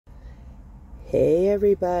Hey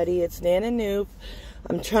everybody, it's Nanna Newf.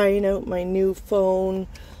 I'm trying out my new phone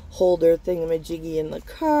holder thingamajiggy in the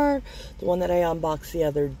car, the one that I unboxed the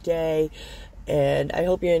other day, and I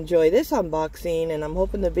hope you enjoy this unboxing, and I'm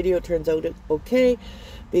hoping the video turns out okay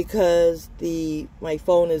because my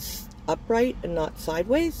phone is upright and not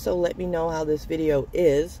sideways, so let me know how this video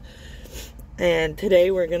is. And today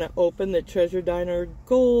we're going to open the Treasure Diner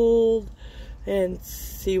Gold and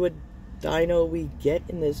see what Dino we get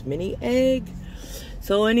in this mini egg.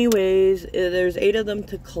 So anyways, there's 8 of them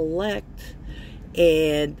to collect,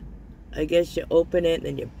 and I guess you open it and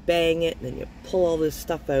then you bang it and then you pull all this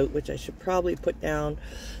stuff out, which I should probably put down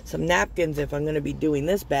some napkins if I'm going to be doing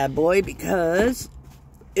this bad boy because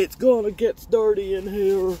it's going to get dirty in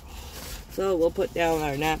here. So we'll put down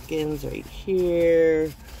our napkins right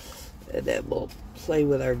here, and then we'll play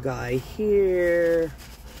with our guy here.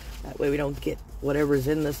 That way we don't get whatever's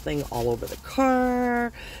in this thing all over the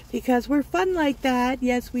car, because we're fun like that.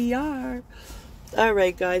 Yes, we are.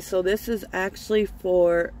 Alright guys, so this is actually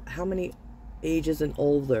for how many ages and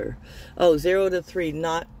older? Oh, 0 to 3.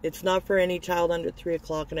 It's not for any child under 3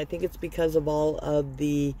 o'clock, and I think it's because of all of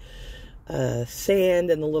the sand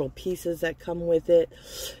and the little pieces that come with it.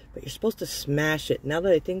 But you're supposed to smash it. Now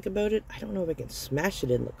that I think about it, I don't know if I can smash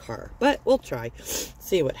it in the car, but we'll try.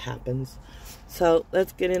 See what happens. So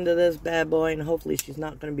let's get into this bad boy, and hopefully she's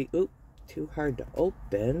not going to be too hard to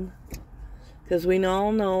open, because we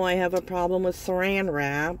all know I have a problem with saran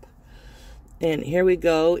wrap. And here we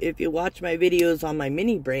go. If you watch my videos on my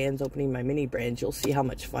mini brands, opening my mini brands, you'll see how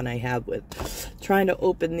much fun I have with trying to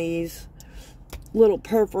open these little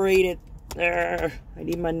perforated. I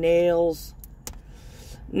need my nails.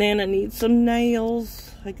 Nana needs some nails.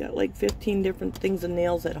 I got like 15 different things of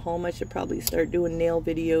nails at home. I should probably start doing nail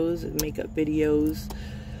videos and makeup videos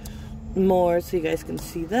more so you guys can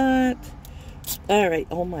see that. Alright,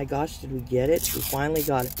 oh my gosh, did we get it? We finally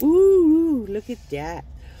got it. Ooh, look at that.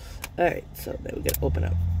 Alright, so then we're going to open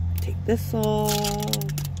up. Take this off.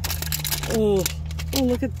 Oh,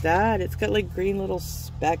 look at that. It's got like green little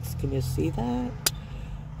specks. Can you see that?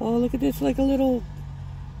 Oh, look at this, like a little,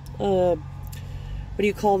 what do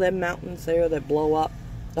you call them mountains there that blow up?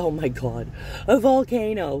 Oh my god, a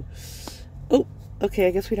volcano. Oh, okay,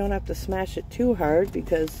 I guess we don't have to smash it too hard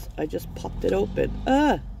because I just popped it open.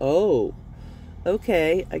 Oh,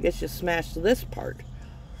 okay, I guess you smash this part.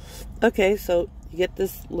 Okay, so you get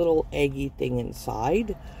this little eggy thing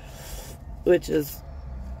inside, which is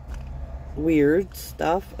weird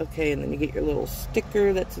stuff. Okay, and then you get your little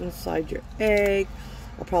sticker that's inside your egg.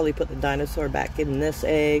 I'll probably put the dinosaur back in this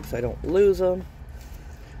egg so I don't lose them.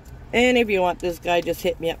 And if you want this guy, just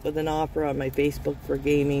hit me up with an offer on my Facebook for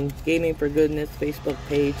Gaming for Goodness Facebook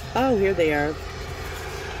page. Oh, here they are.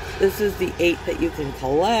 This is the 8 that you can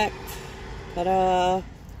collect. Ta-da!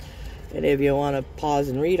 And if you want to pause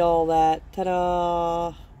and read all that,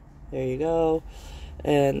 ta-da! There you go.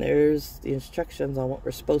 And there's the instructions on what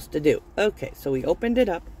we're supposed to do. Okay, so we opened it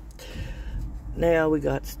up. Now we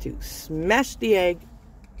got to smash the egg.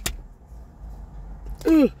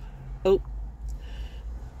 Ugh. Oh.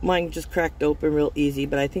 Mine just cracked open real easy,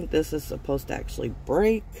 but I think this is supposed to actually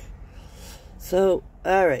break. So,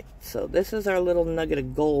 alright. So, this is our little nugget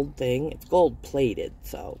of gold thing. It's gold plated,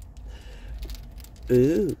 so.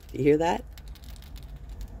 Ooh, you hear that?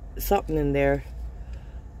 Something in there.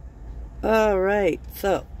 Alright,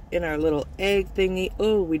 so, in our little egg thingy.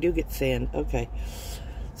 Oh, we do get sand. Okay.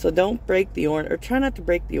 So, don't break the orange, or try not to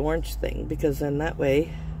break the orange thing, because then that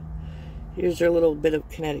way, here's your little bit of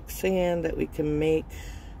kinetic sand that we can make.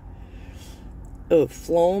 Oh,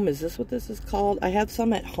 Floam, is this what this is called? I have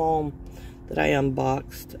some at home that I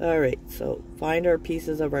unboxed. Alright, so find our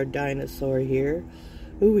pieces of our dinosaur here.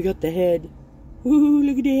 Ooh, we got the head. Ooh,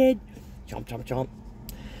 look at the head. Chomp, chomp, chomp.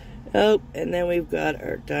 Oh, and then we've got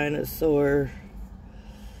our dinosaur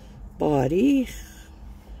body.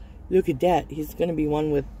 Look at that. He's going to be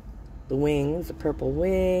one with the wings, the purple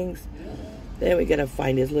wings. Then we got to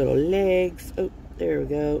find his little legs. Oh, there we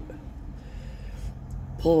go.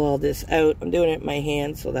 Pull all this out. I'm doing it in my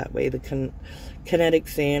hand so that way the kinetic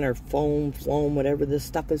sand or foam, whatever this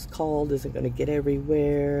stuff is called, isn't going to get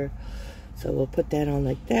everywhere. So we'll put that on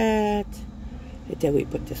like that. And then we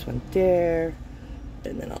put this one there.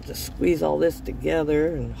 And then I'll just squeeze all this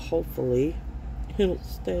together and hopefully it'll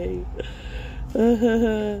stay.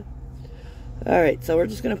 Alright, so we're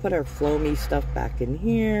just going to put our foamy stuff back in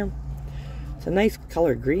here. It's a nice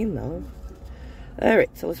color green though.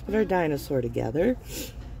 Alright, so let's put our dinosaur together.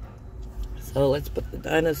 So let's put the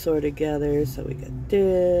dinosaur together. So we got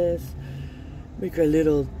this. Make our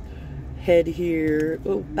little head here.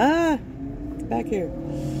 Oh, back here.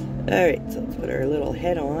 Alright, so let's put our little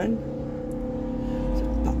head on.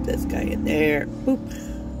 this guy in there. Boop.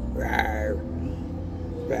 Rawr.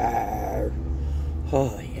 Rawr.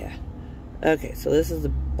 Oh, yeah. Okay, so this is the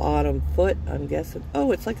bottom foot, I'm guessing.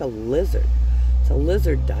 Oh, it's like a lizard. It's a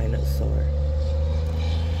lizard dinosaur.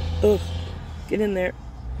 Oh, get in there.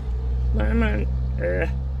 Come on.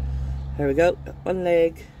 There we go. Got one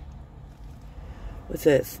leg. What's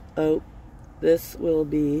this? Oh, this will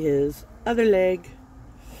be his other leg.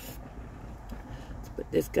 Let's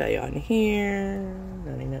put this guy on here.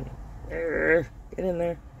 Nunny. Get in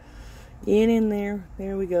there. Get in there.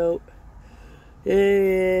 There we go.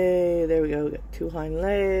 Hey, there we go. We got two hind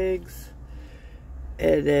legs.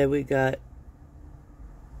 And then we got...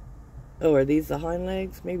 Oh, are these the hind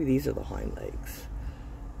legs? Maybe these are the hind legs.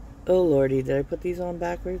 Oh, lordy. Did I put these on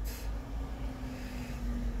backwards?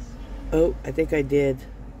 Oh, I think I did.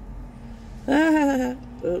 Ah,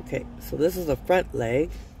 okay, so this is the front leg.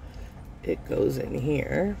 It goes in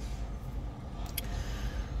here.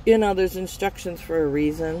 You know, there's instructions for a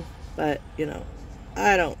reason. But, you know,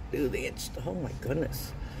 I don't do the oh my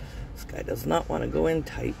goodness. This guy does not want to go in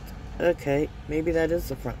tight. Okay, maybe that is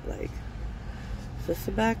the front leg. Is this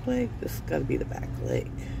the back leg? This has got to be the back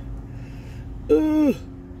leg. Ooh.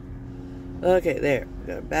 Okay, there. We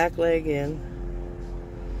got a back leg in.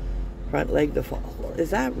 Front leg to follow. Is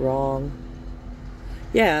that wrong?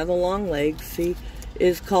 Yeah, the long leg, see,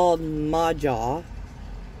 is called maw.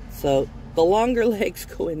 So, the longer legs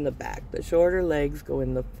go in the back. The shorter legs go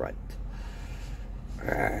in the front.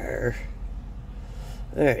 Alright,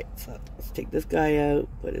 so let's take this guy out.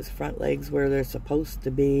 Put his front legs where they're supposed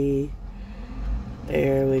to be.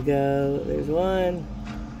 There we go. There's one.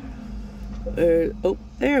 Oh,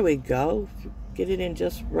 there we go. If you get it in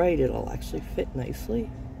just right, it'll actually fit nicely.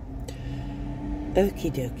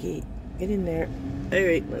 Okie dokie. Get in there.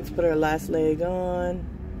 Alright, let's put our last leg on.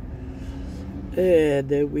 And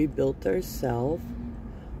then we built ourselves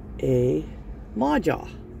a maw jaw.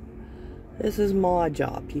 This is maw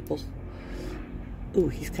jaw, people. Ooh,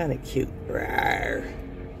 he's kind of cute. Rawr.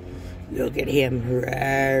 Look at him.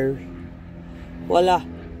 Rawr. Voila.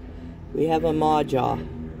 We have a maw jaw.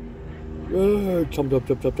 Rawr. Jump, jump,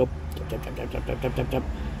 jump, jump, jump. Jump, jump, jump, jump, jump, jump, jump, jump.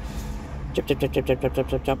 Jump, jump, jump, jump, jump, jump,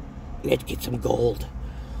 jump, jump. Let's get some gold.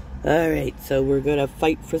 Alright, so we're going to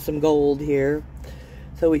fight for some gold here.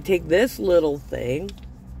 So we take this little thing.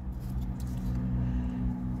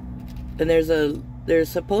 And there's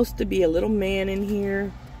supposed to be a little man in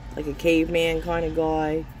here. Like a caveman kind of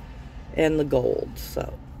guy. And the gold.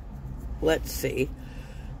 So, let's see.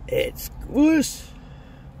 It's whoosh.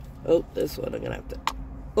 Oh, this one I'm going to have to...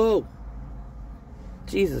 Oh.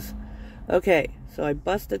 Jesus. Okay, so I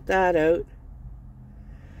busted that out.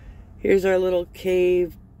 Here's our little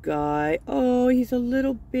cave guy. Oh, he's a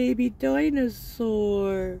little baby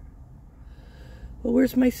dinosaur. Well,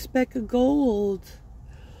 where's my speck of gold?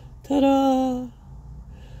 Ta-da!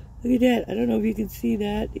 Look at that. I don't know if you can see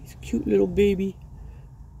that. He's a cute little baby.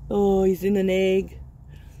 Oh, he's in an egg.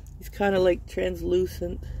 He's kind of like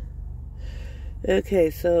translucent. Okay,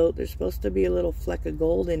 so there's supposed to be a little fleck of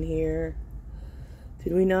gold in here.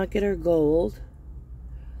 Did we not get our gold?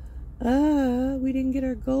 Ah, we didn't get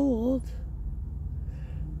our gold.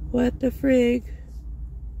 What the frig?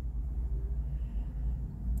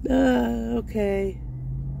 Ah, okay.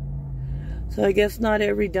 So I guess not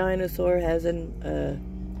every dinosaur has a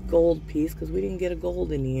gold piece because we didn't get a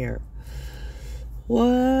gold in here.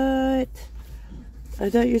 What? I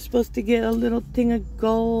thought you're supposed to get a little thing of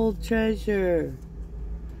gold treasure.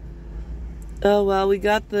 Oh, well, we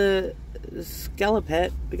got the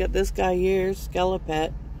Skelepet. We got this guy here,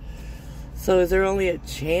 Skelepet. So is there only a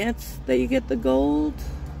chance that you get the gold?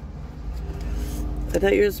 I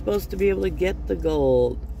thought you were supposed to be able to get the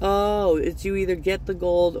gold. Oh, it's you either get the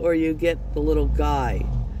gold or you get the little guy.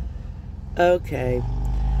 Okay.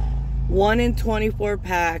 1 in 24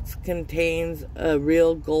 packs contains a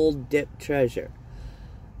real gold dip treasure.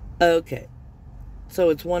 Okay. So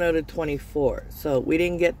it's 1 out of 24. So we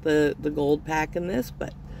didn't get the gold pack in this,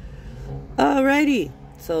 but... Alrighty.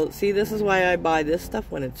 So, see, this is why I buy this stuff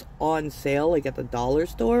when it's on sale, like at the dollar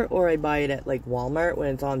store, or I buy it at, like, Walmart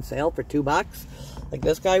when it's on sale for $2, like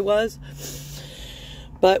this guy was.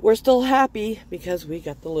 But we're still happy because we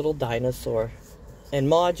got the little dinosaur. And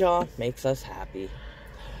maw jaw makes us happy.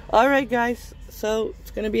 Alright, guys. So,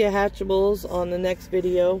 it's going to be a Hatchables on the next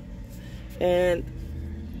video. And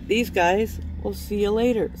these guys, we'll see you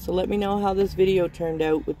later. So, let me know how this video turned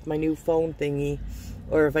out with my new phone thingy.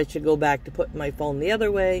 Or if I should go back to putting my phone the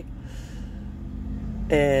other way.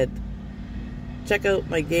 And check out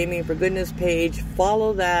my Gaming for Goodness page.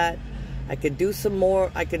 Follow that. I could do some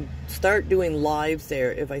more. I could start doing lives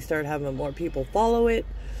there if I start having more people follow it.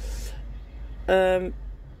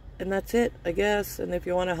 And that's it, I guess. And if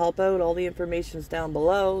you want to help out, all the information's down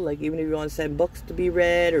below. Like, even if you want to send books to be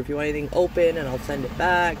read, or if you want anything open and I'll send it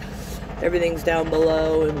back, everything's down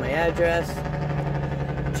below in my address.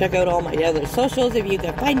 Check out all my other socials if you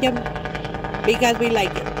can find them, because we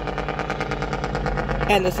like it.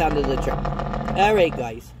 And the sound of the truck. Alright,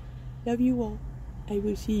 guys. Love you all. I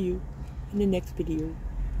will see you in the next video.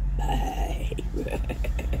 Bye.